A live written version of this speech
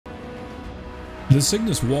The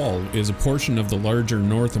Cygnus Wall is a portion of the larger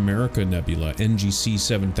North America Nebula, NGC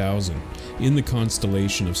 7000, in the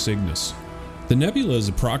constellation of Cygnus. The nebula is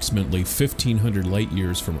approximately 1,500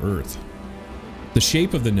 light-years from Earth. The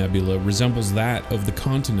shape of the nebula resembles that of the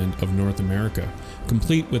continent of North America,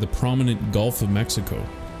 complete with a prominent Gulf of Mexico.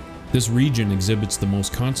 This region exhibits the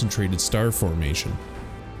most concentrated star formation.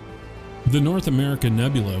 The North America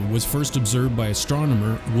Nebula was first observed by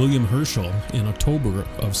astronomer William Herschel in October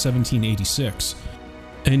of 1786,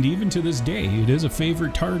 and even to this day it is a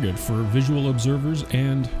favorite target for visual observers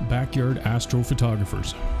and backyard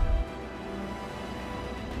astrophotographers.